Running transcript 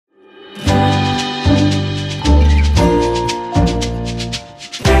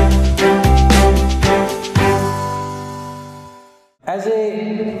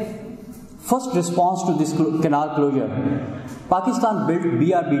first response to this canal closure, Pakistan built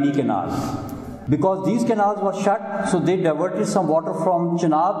BRBD canals. Because these canals were shut, so they diverted some water from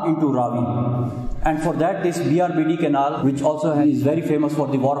Chenab into Ravi. And for that, this BRBD canal, which also is very famous for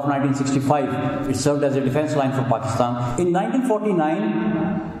the War of 1965, it served as a defense line for Pakistan. In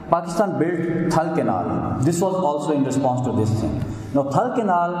 1949, Pakistan built Thal Canal. This was also in response to this thing. Now, Thal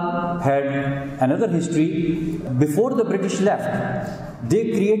Canal had another history. Before the British left,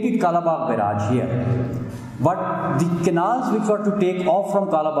 they created Kalabagh Barrage here. But the canals which were to take off from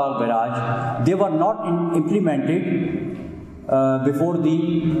Kalabagh Barrage, they were not implemented before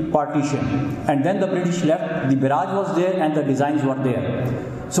the partition. And then the British left, the barrage was there and the designs were there.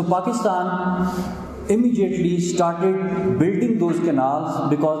 So Pakistan immediately started building those canals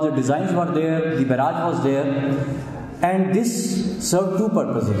because the designs were there, the barrage was there. And this served two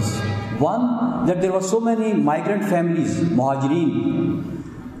purposes. One, that there were so many migrant families, Muhajirin,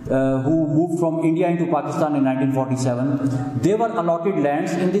 who moved from India into Pakistan in 1947. They were allotted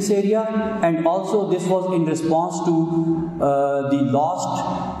lands in this area, and also this was in response to the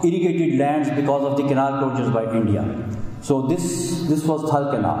lost irrigated lands because of the canal closures by India. So this was Thal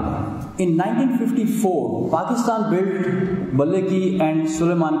Canal. In 1954, Pakistan built Balle Ki and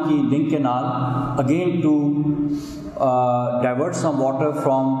Suleiman Ki link canal again to divert some water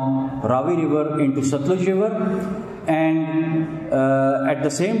from Ravi River into Satluj River. And at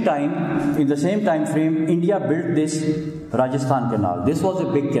the same time, in the same time frame, India built this Rajasthan Canal. This was a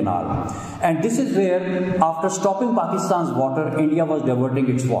big canal. And this is where, after stopping Pakistan's water, India was diverting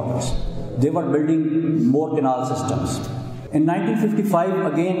its waters. They were building more canal systems. In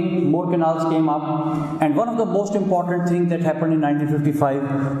 1955, again, more canals came up. And one of the most important things that happened in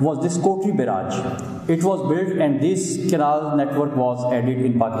 1955 was this Kotri Barrage. It was built and this canal network was added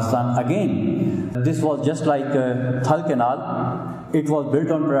in Pakistan. Again, this was just like Thal Canal. It was built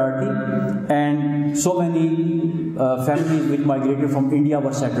on priority and so many families which migrated from India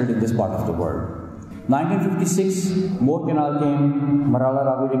were settled in this part of the world. 1956, more canal came, Marala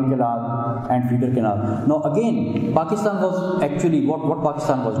Ravi Ring Canal and Feeder Canal. Now again, Pakistan was actually, what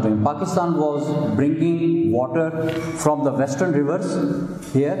Pakistan was doing? Pakistan was bringing water from the western rivers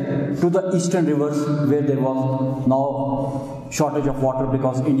here to the eastern rivers where there was now shortage of water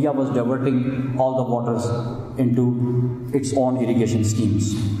because India was diverting all the waters into its own irrigation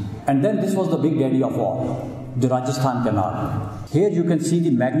schemes. And then this was the big daddy of all, the Rajasthan Canal. Here you can see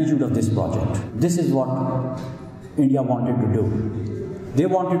the magnitude of this project. This is what India wanted to do. They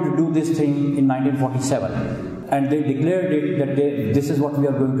wanted to do this thing in 1947 and they declared it that this is what we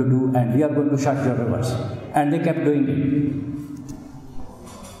are going to do and we are going to shut your rivers. And they kept doing it.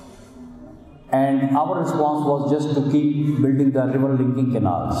 And our response was just to keep building the river linking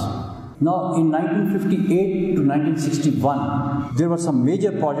canals. Now, in 1958 to 1961, there were some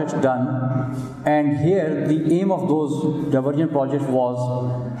major projects done, and here the aim of those diversion projects was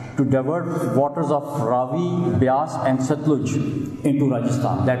to divert waters of Ravi, Beas and Satluj into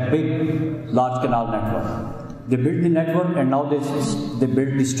Rajasthan, that big, large canal network. They built the network and now they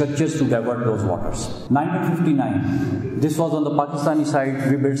built the structures to divert those waters. 1959, this was on the Pakistani side,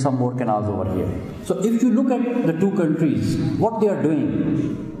 we built some more canals over here. So if you look at the two countries, what they are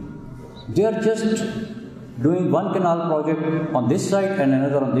doing, they are just doing one canal project on this side and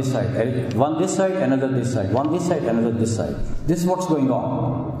another on this side. One this side, another this side. One this side, another this side. This is what's going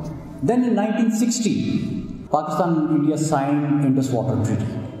on. Then in 1960, Pakistan and India signed Indus Water Treaty.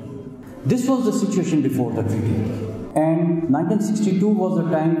 This was the situation before the treaty. And 1962 was the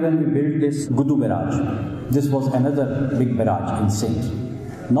time when we built this Gudu Barrage. This was another big barrage in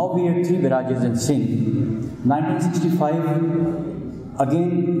Sindh. Now we had 3 barrages in Sindh. 1965,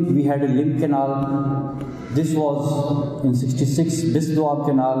 again, we had a link canal. This was in 66, Bisdoab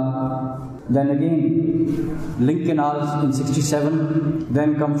Canal. Then again, link canals in 67.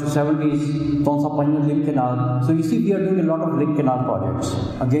 Then comes to 70s, Tonsa link canal. So you see, we are doing a lot of link canal projects.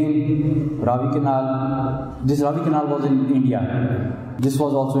 Again, Ravi Canal. This Ravi Canal was in India. This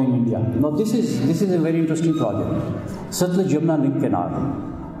was also in India. Now this is a very interesting project. Satluj Yamuna link canal.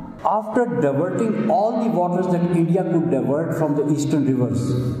 After diverting all the waters that India could divert from the eastern rivers,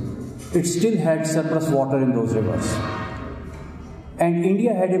 it still had surplus water in those rivers. And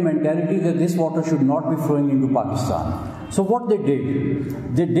India had a mentality that this water should not be flowing into Pakistan. So what they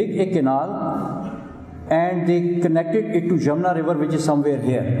did a canal and they connected it to Jamna River, which is somewhere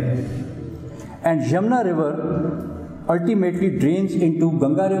here. And Jamna River ultimately drains into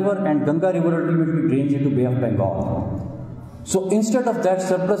Ganga River and Ganga River ultimately drains into Bay of Bengal. So instead of that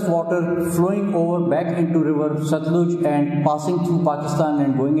surplus water flowing over back into river Satluj and passing through Pakistan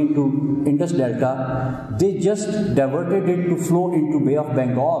and going into Indus Delta, they just diverted it to flow into Bay of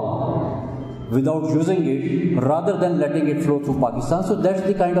Bengal without using it rather than letting it flow through Pakistan. So that's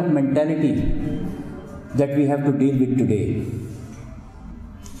the kind of mentality that we have to deal with today.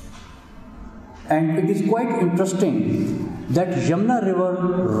 And it is quite interesting that Yamuna River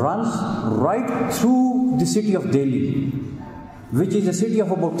runs right through the city of Delhi, which is a city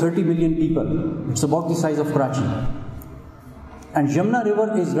of about 30 million people. It's about the size of Karachi. And Yamuna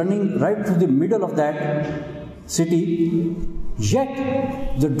River is running right through the middle of that city,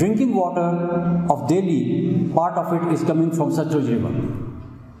 yet the drinking water of Delhi, part of it is coming from Satluj River.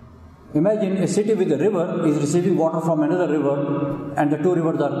 Imagine a city with a river is receiving water from another river and the two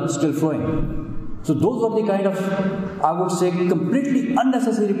rivers are still flowing. So those were the kind of, I would say, completely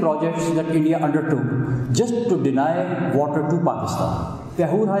unnecessary projects that India undertook just to deny water to Pakistan. The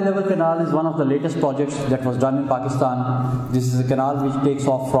Hur High Level Canal is one of the latest projects that was done in Pakistan. This is a canal which takes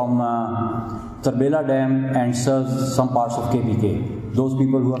off from Tarbela Dam and serves some parts of KPK. Those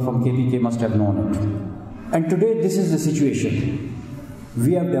people who are from KPK must have known it. And today this is the situation.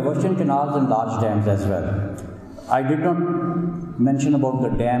 We have diversion canals and large dams as well. I did not mention about the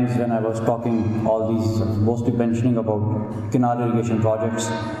dams when I was talking all these, mostly mentioning about canal irrigation projects.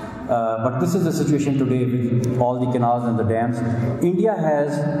 But this is the situation today with all the canals and the dams. India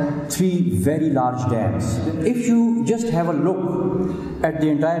has 3 very large dams. If you just have a look at the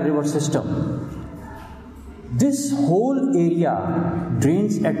entire river system, this whole area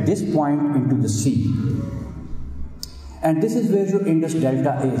drains at this point into the sea. And this is where your Indus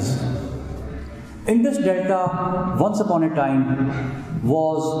Delta is. Indus Delta, once upon a time,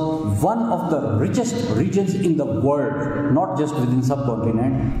 was one of the richest regions in the world, not just within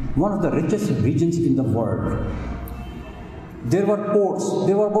subcontinent, one of the richest regions in the world. There were ports,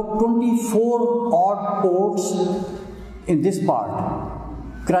 there were about 24 odd ports in this part.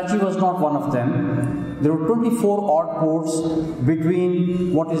 Karachi was not one of them. There were 24 odd ports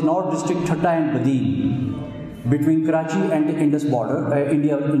between what is now District Thatta and Badin, between Karachi and the Indus border,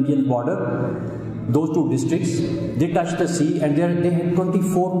 Indian border. Those two districts, they touched the sea, and they had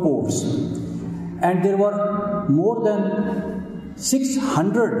 24 ports. And there were more than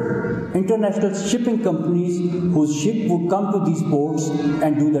 600 international shipping companies whose ship would come to these ports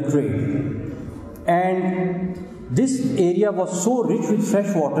and do the trade. And this area was so rich with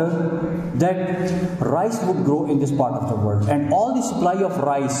fresh water that rice would grow in this part of the world. And all the supply of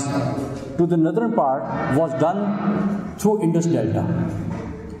rice to the northern part was done through Indus Delta.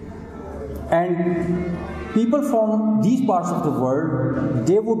 And people from these parts of the world,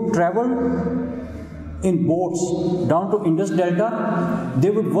 they would travel in boats down to Indus Delta. They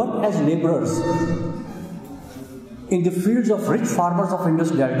would work as laborers in the fields of rich farmers of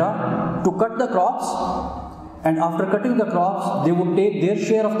Indus Delta to cut the crops. And after cutting the crops, they would take their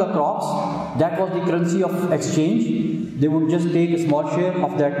share of the crops. That was the currency of exchange. They would just take a small share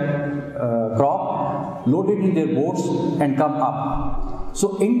of that crop, load it in their boats, and come up.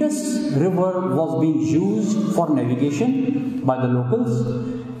 So Indus River was being used for navigation by the locals,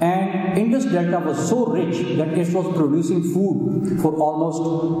 and Indus Delta was so rich that it was producing food for almost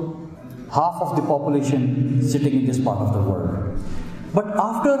half of the population sitting in this part of the world. But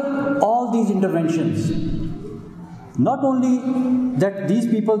after all these interventions, not only that these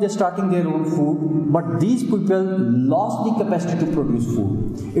people, they're starting their own food, but these people lost the capacity to produce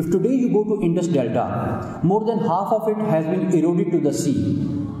food. If today you go to Indus Delta, more than half of it has been eroded to the sea.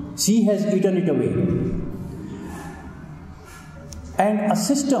 Sea has eaten it away. And a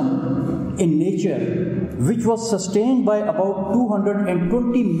system in nature which was sustained by about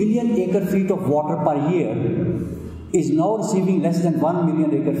 220 million acre feet of water per year is now receiving less than 1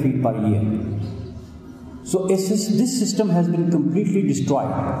 million acre feet per year. So this system has been completely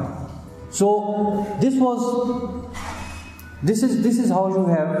destroyed. So this is how you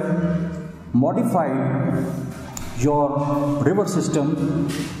have modified your river system.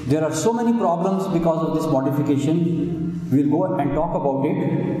 There are so many problems because of this modification. We'll go and talk about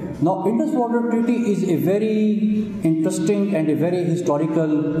it. Now, Indus Water Treaty is a very interesting and a very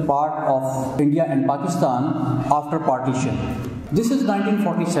historical part of India and Pakistan after partition. This is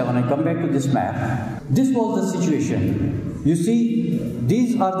 1947. I come back to this map. This was the situation. You see,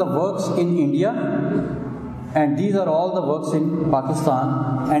 these are the works in India, and these are all the works in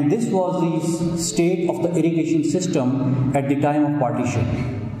Pakistan, and this was the state of the irrigation system at the time of partition.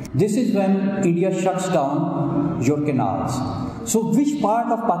 This is when India shuts down your canals. So which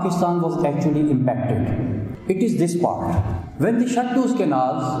part of Pakistan was actually impacted? It is this part. When they shut those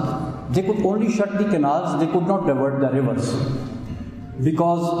canals, they could only shut the canals, they could not divert the rivers,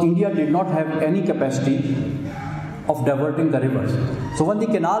 because India did not have any capacity of diverting the rivers. So when the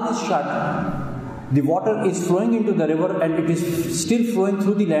canal is shut, the water is flowing into the river and it is still flowing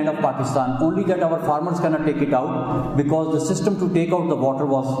through the land of Pakistan, only that our farmers cannot take it out because the system to take out the water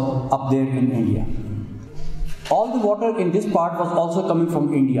was up there in India. All the water in this part was also coming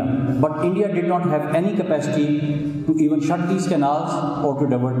from India, but India did not have any capacity to even shut these canals or to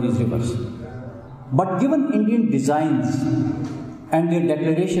divert these rivers. But given Indian designs and their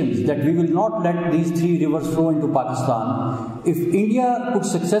declarations that we will not let these three rivers flow into Pakistan, if India could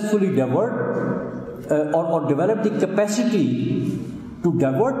successfully divert or develop the capacity to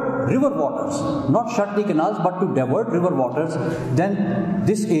divert river waters, not shut the canals but to divert river waters, then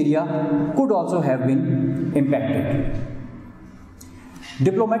this area could also have been impacted.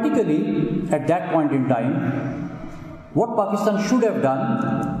 Diplomatically, at that point in time, what Pakistan should have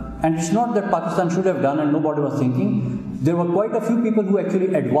done, and it's not that Pakistan should have done and nobody was thinking, there were quite a few people who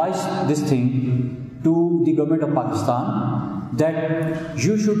actually advised this thing to the government of Pakistan, that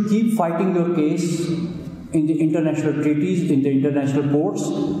you should keep fighting your case in the international treaties, in the international courts,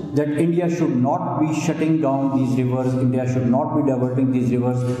 that India should not be shutting down these rivers, India should not be diverting these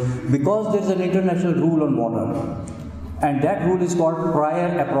rivers, because there is an international rule on water. And that rule is called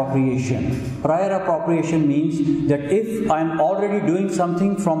prior appropriation. Prior appropriation means that if I am already doing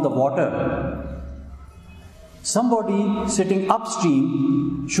something from the water, somebody sitting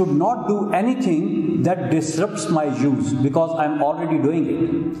upstream should not do anything that disrupts my use because I am already doing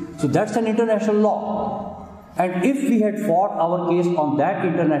it. So that's an international law. And if we had fought our case on that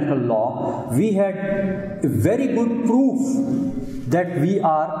international law, we had very good proof that we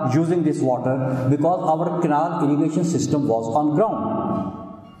are using this water because our canal irrigation system was on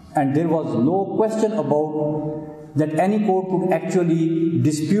ground. And there was no question about that any court could actually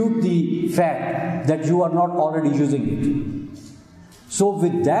dispute the fact that you are not already using it. So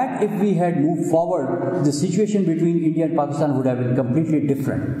with that, if we had moved forward, the situation between India and Pakistan would have been completely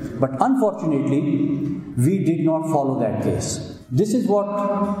different. But unfortunately, we did not follow that case. This is what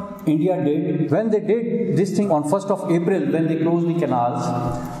India did. When they did this thing on 1st of April, when they closed the canals,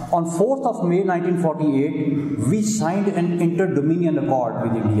 on 4th of May 1948, we signed an inter-dominion accord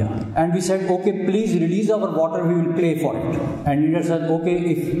with India. And we said, okay, please release our water, we will pay for it. And India said, okay,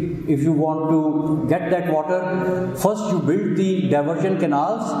 if you want to get that water, first you build the diversion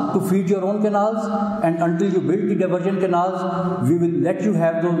canals to feed your own canals, and until you build the diversion canals, we will let you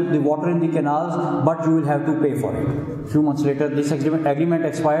have the water in the canals, but you will have to pay for it. A few months later, this agreement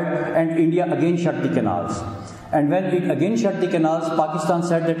expired and India again shut the canals. And when it again shut the canals, Pakistan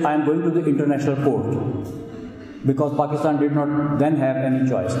said that I am going to the international court, because Pakistan did not then have any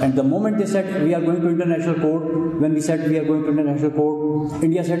choice. And the moment they said we are going to international court, when we said we are going to international court,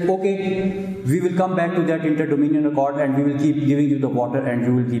 India said, okay, we will come back to that inter-dominion accord and we will keep giving you the water and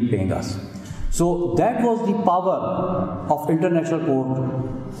you will keep paying us. So that was the power of international court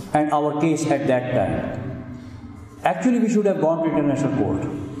and our case at that time. Actually, we should have gone to international court.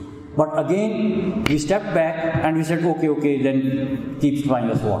 But again, we stepped back and we said, okay, then keep supplying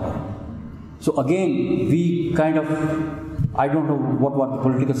us water. So again, we kind of, I don't know what were the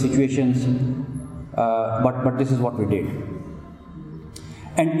political situations, but this is what we did.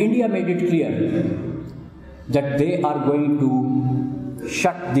 And India made it clear that they are going to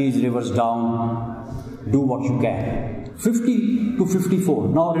shut these rivers down, do what you can. 50 to 54.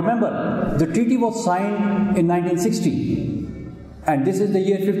 Now remember, the treaty was signed in 1960. And this is the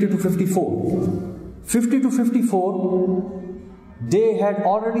year 50 to 54. 50 to 54, they had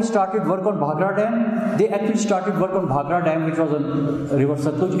already started work on Bhagra Dam. They actually started work on Bhagra Dam, which was on River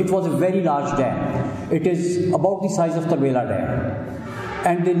Satluj. It was a very large dam. It is about the size of Tabela Dam.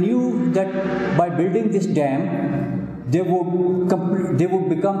 And they knew that by building this dam, they would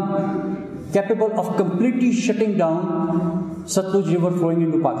become capable of completely shutting down Satluj River flowing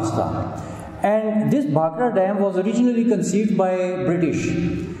into Pakistan. And this Bhagra Dam was originally conceived by British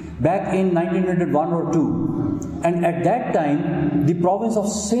back in 1901 or 2. And at that time, the province of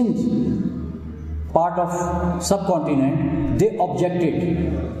Sindh, part of subcontinent, they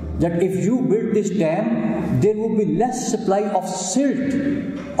objected that if you build this dam, there would be less supply of silt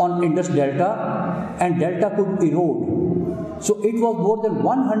on Indus Delta and Delta could erode. So it was more than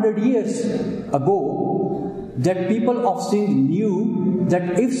 100 years ago that people of Sindh knew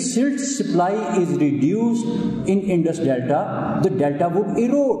that if silt supply is reduced in Indus Delta, the delta would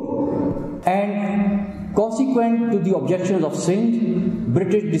erode. And consequent to the objections of Sindh,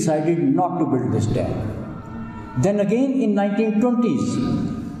 British decided not to build this dam. Then again in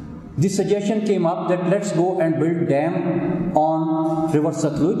 1920s, the suggestion came up that let's go and build dam on River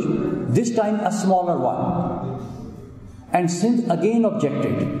Satluj, this time a smaller one. And Sindh again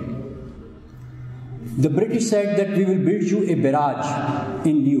objected. the British said that we will build you a barrage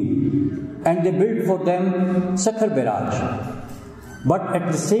in lieu, and they built for them Sakhar barrage. But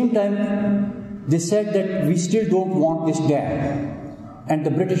at the same time, they said that we still don't want this dam, and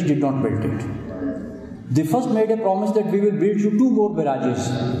the British did not build it. They first made a promise that we will build you 2 more barrages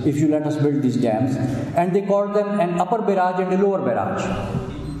if you let us build these dams, and they called them an upper barrage and a lower barrage.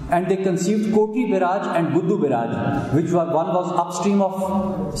 And they conceived Koti barrage and Buddu barrage, which one was upstream of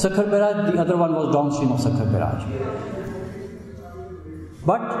Sakhar barrage, the other one was downstream of Sakhar barrage.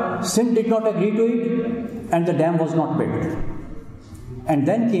 But Sindh did not agree to it, and the dam was not built. And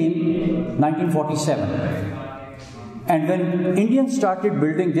then came 1947. And when Indians started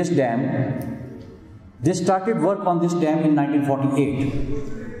building this dam, they started work on this dam in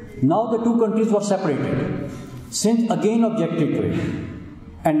 1948. Now the two countries were separated. Sindh again objected to it.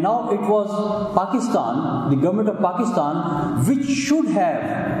 And now it was Pakistan, the government of Pakistan, which should have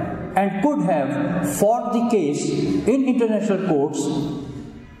and could have fought the case in international courts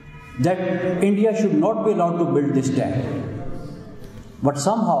that India should not be allowed to build this dam. But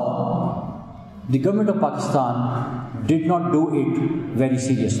somehow the government of Pakistan did not do it very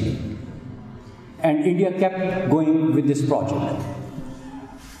seriously. And India kept going with this project.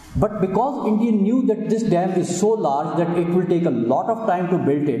 But because India knew that this dam is so large that it will take a lot of time to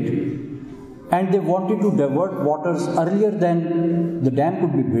build it, and they wanted to divert waters earlier than the dam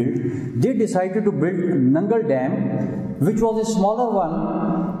could be built, they decided to build Nangal Dam, which was a smaller one,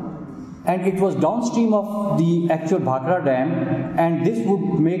 and it was downstream of the actual Bhakra Dam, and this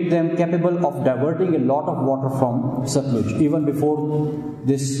would make them capable of diverting a lot of water from Satluj even before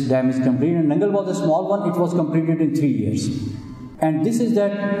this dam is completed. And Nangal was a small one, it was completed in 3 years. And this is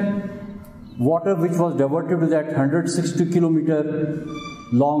that water which was diverted to that 160 kilometer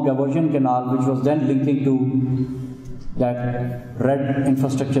long diversion canal, which was then linking to that red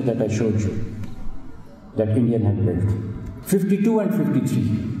infrastructure that I showed you, that Indian had built. 52 and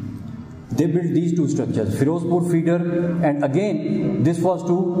 53. They built these two structures, Firozpur feeder, and again this was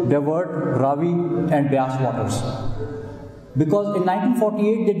to divert Ravi and Beas waters. Because in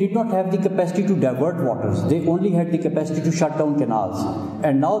 1948 they did not have the capacity to divert waters, they only had the capacity to shut down canals.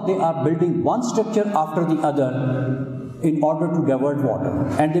 And now they are building one structure after the other in order to divert water.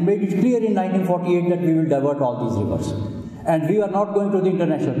 And they made it clear in 1948 that we will divert all these rivers. And we are not going to the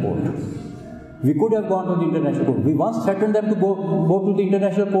international court. We could have gone to the international court. We once threatened them to go to the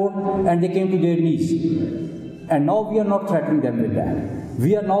international court, and they came to their knees. And now we are not threatening them with that.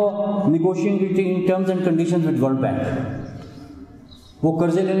 We are now negotiating terms and conditions with World Bank. वो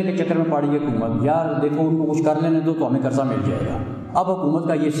कर्जे लेने के चक्कर में पड़ गई हुकूमत, यार देखो उनको कुछ कर लेने दो तो हमें कर्जा मिल जाएगा। अब हुकूमत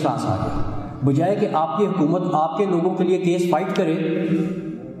का ये स्टांस आ गया, बजाय कि आपकी हुकूमत आपके लोगों के लिए केस फाइट करे,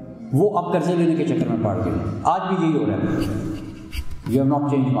 वो अब कर्जे लेने के चक्कर में पड़ गई। आज भी यही हो रहा है। You have not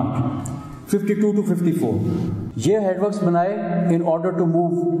changed much. 52 to 54. ये हेडवर्क्स बनाए in order to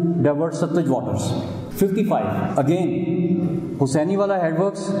move divert Satluj waters. 55. Again Husaini वाला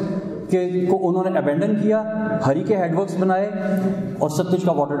हेडवर्क्स के को उन्होंने अबेंडन किया, हरी के हेडवर्क्स बनाए और सतलुज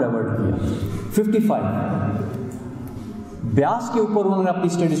का वाटर डाइवर्ट किया। 55 ब्यास के ऊपर उन्होंने अपनी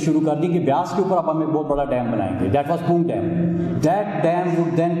स्टडीज शुरू कर दी कि ब्यास के ऊपर अब हम एक बहुत बड़ा डैम बनाएंगे। That was Pung dam. That dam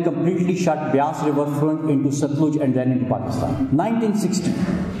would then completely shut Beas river front into Sutlej and then into Pakistan. 1960,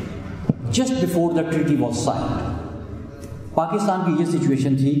 just before the treaty was signed, Pakistan की ये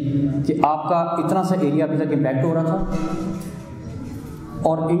सिचुएशन थी कि आपका इतना सा एरिया अभी तक इम्पैक्ट हो रहा था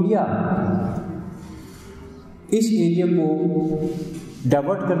और इंडिया इस एरिया को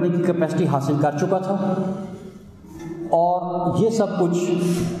डाइवर्ट करने की कैपेसिटी हासिल कर चुका था और ये सब कुछ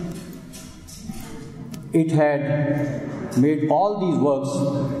it had made all these works.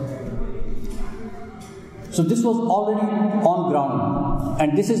 So this was already on ground, and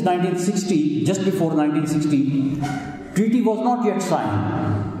this is 1960, just before 1960. Treaty was not yet signed,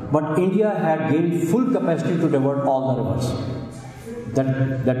 but India had gained full capacity to divert all the rivers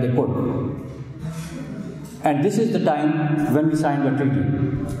that they could. And this is the time when we signed the treaty.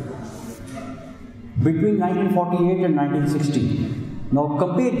 Between 1948 and 1960. Now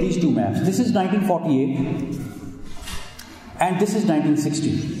compare these two maps. This is 1948 and this is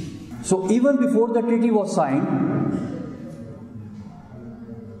 1960. So even before the treaty was signed,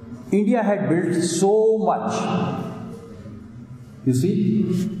 India had built so much. You see?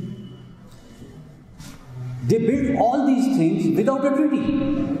 They built all these things without a treaty.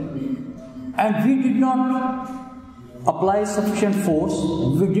 And we did not apply sufficient force,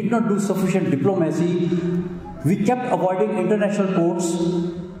 we did not do sufficient diplomacy, we kept avoiding international courts,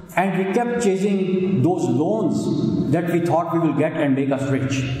 and we kept chasing those loans that we thought we will get and make us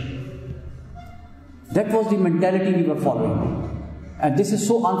rich. That was the mentality we were following. And this is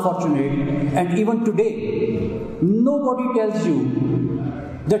so unfortunate. And even today, nobody tells you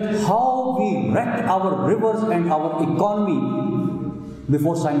that how we wrecked our rivers and our economy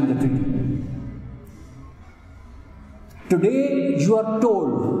before signing the treaty. Today, you are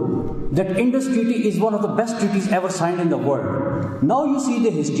told that Indus Treaty is one of the best treaties ever signed in the world. Now you see the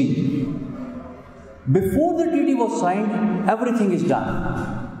history. Before the treaty was signed, everything is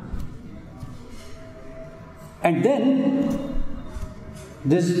done. And then,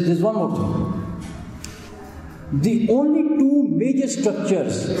 there's one more thing. The only two major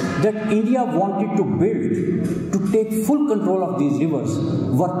structures that India wanted to build to take full control of these rivers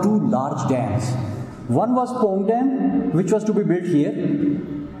were two large dams. One was Pong Dam, which was to be built here,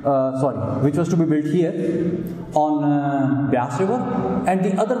 on Beas River, and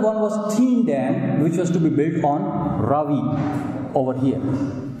the other one was Theen Dam, which was to be built on Ravi over here.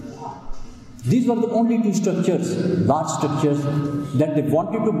 These were the only two structures, large structures, that they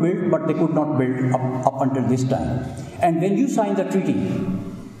wanted to build, but they could not build up until this time. And when you sign the treaty,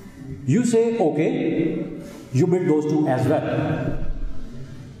 you say, okay, you build those two as well.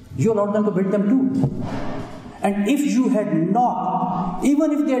 You allowed them to build them too. And if you had not,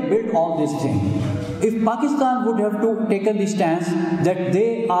 even if they had built all these things, if Pakistan would have taken the stance that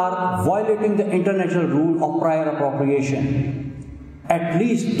they are violating the international rule of prior appropriation, at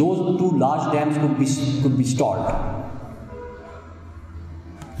least those two large dams could be stalled.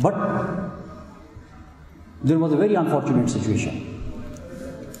 But there was a very unfortunate situation.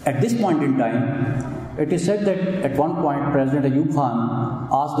 At this point in time, it is said that at one point President Ayub Khan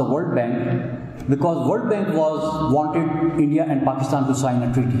asked the World Bank, because World Bank wanted India and Pakistan to sign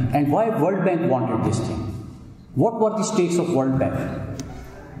a treaty. And why World Bank wanted this thing? What were the stakes of World Bank?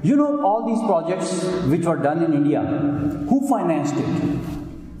 You know, all these projects which were done in India, who financed it?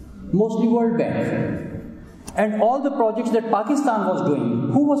 Mostly World Bank. And all the projects that Pakistan was doing,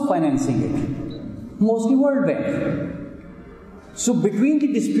 who was financing it? Mostly World Bank. So between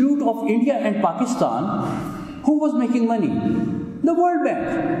the dispute of India and Pakistan, who was making money? The World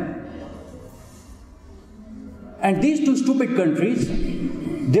Bank. And these two stupid countries,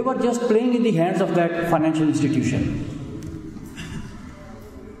 they were just playing in the hands of that financial institution.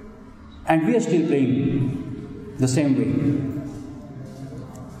 And we are still playing the same way.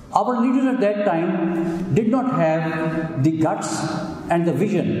 Our leaders at that time did not have the guts and the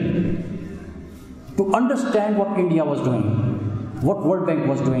vision to understand what India was doing, what World Bank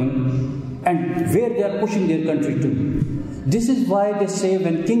was doing, and where they are pushing their country to. This is why they say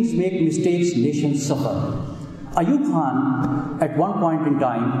when kings make mistakes, nations suffer. Ayub Khan at one point in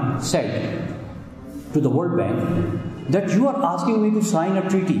time said to the World Bank that you are asking me to sign a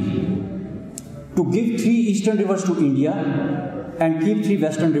treaty to give 3 eastern rivers to India and keep 3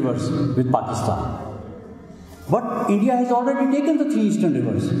 western rivers with Pakistan. But India has already taken the 3 eastern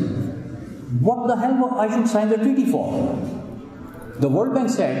rivers. What the hell I should sign the treaty for? The World Bank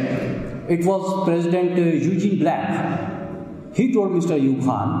said it was President Eugene Black. He told Mr. Ayub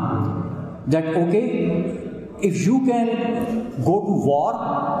Khan that, okay, if you can go to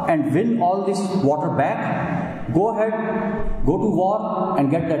war and win all this water back, go ahead, go to war and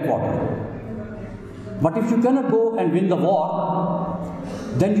get that water. But if you cannot go and win the war,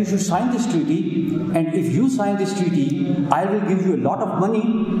 then you should sign this treaty, and if you sign this treaty, I will give you a lot of money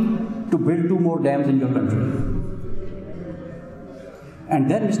to build 2 more dams in your country. And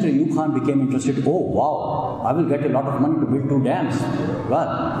then Mr. Ayub Khan became interested. Oh wow, I will get a lot of money to build 2 dams. Well,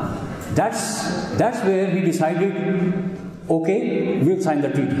 that's where he decided, okay, we'll sign the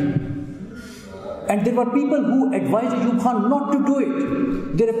treaty. And there were people who advised Ayub Khan not to do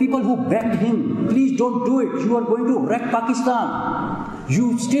it. There are people who begged him, please don't do it. You are going to wreck Pakistan.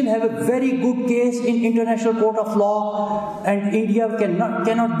 You still have a very good case in International Court of Law, and India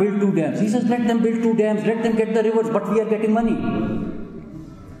cannot build 2 dams. He says, let them build 2 dams, let them get the rivers, but we are getting money.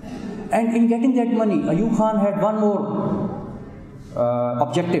 And in getting that money, Ayub Khan had one more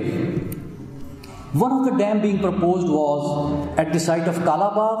objective. One of the dams being proposed was at the site of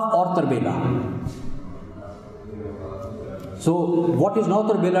Kalabagh or Tarbela. So what is now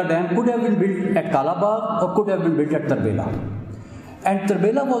Tarbela Dam could have been built at Kalabagh or could have been built at Tarbela. And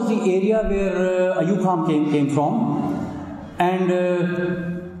Tarbela was the area where Ayub Khan came from. And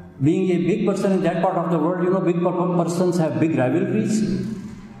being a big person in that part of the world, you know, big persons have big rivalries.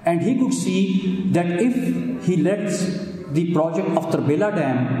 And he could see that if he lets the project of Tarbela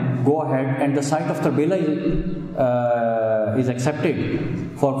Dam go ahead and the site of Tarbela is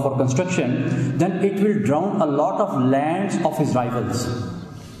accepted for construction, then it will drown a lot of lands of his rivals.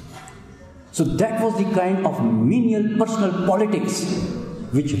 So that was the kind of menial personal politics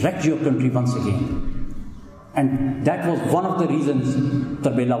which wrecked your country once again. And that was one of the reasons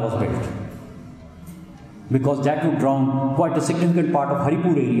Tarbela was built. Because that would drown quite a significant part of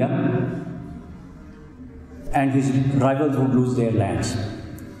Haripur area, and his rivals would lose their lands.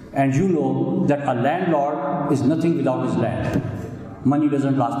 And you know that a landlord is nothing without his land. Money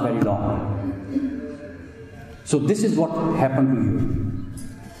doesn't last very long. So this is what happened to you.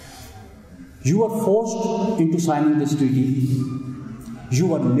 You were forced into signing this treaty. You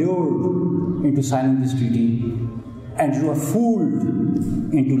were lured into signing this treaty. And you were fooled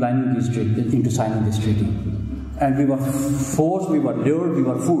into signing this treaty. And we were forced, we were lured, we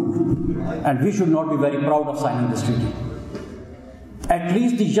were fooled. And we should not be very proud of signing this treaty. At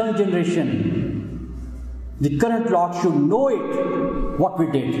least the young generation, the current lot should know it, what we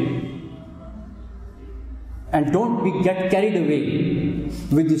did. And don't get carried away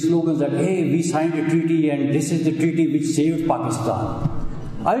with the slogans that, hey, we signed a treaty and this is the treaty which saved Pakistan.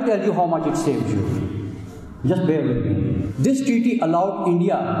 I'll tell you how much it saved you. Just bear with me. This treaty allowed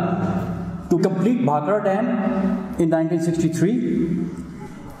India to complete Bhakra Dam in 1963,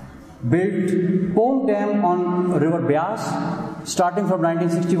 built Pong Dam on River Beas starting from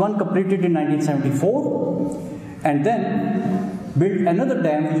 1961, completed in 1974, and then built another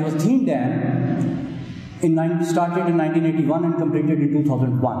dam which was Cantt Dam, started in 1981 and completed in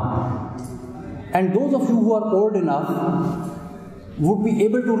 2001. And those of you who are old enough would be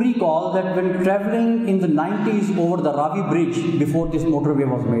able to recall that when traveling in the 90s over the Ravi Bridge, before this motorway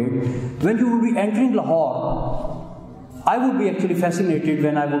was made, when you would be entering Lahore, I would be actually fascinated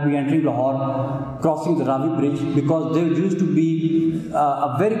when I would be entering Lahore, crossing the Ravi Bridge, because there used to be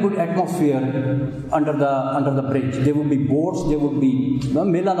a very good atmosphere under the bridge. There would be boats, there would be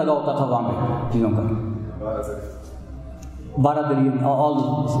mela laga hota tha wahan pe, you know. Baradari, all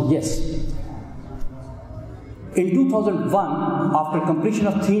these, yes. In 2001, after completion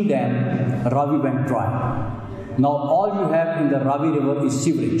of Cantt Dam, Ravi went dry. Now all you have in the Ravi River is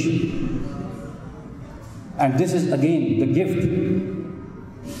sewerage. And this is again the gift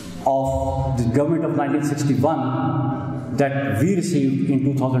of the government of 1961 that we received in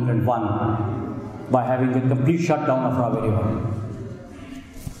 2001 by having a complete shutdown of Ravi River.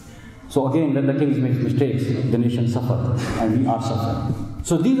 So again, when the kings make mistakes, the nation suffers, and we are suffering.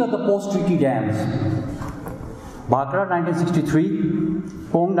 So these are the post-treaty dams. Bhakra 1963,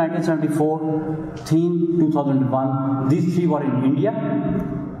 Pong 1974, Cantt 2001. These three were in India.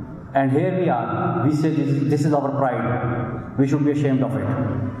 And here we are. We say this is our pride. We should be ashamed of it.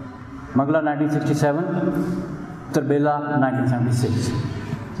 Mangla 1967, Tarbela 1976.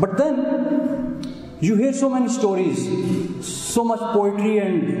 But then you hear so many stories, so much poetry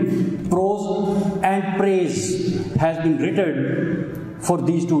and prose and praise has been written for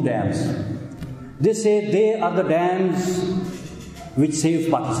these two dams. They say they are the dams which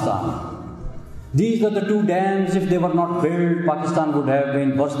saved Pakistan. These are the two dams, if they were not built, Pakistan would have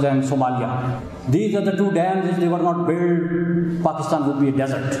been worse than Somalia. These are the two dams, if they were not built, Pakistan would be a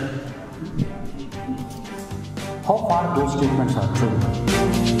desert. How far those statements are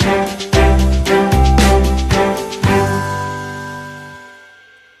true?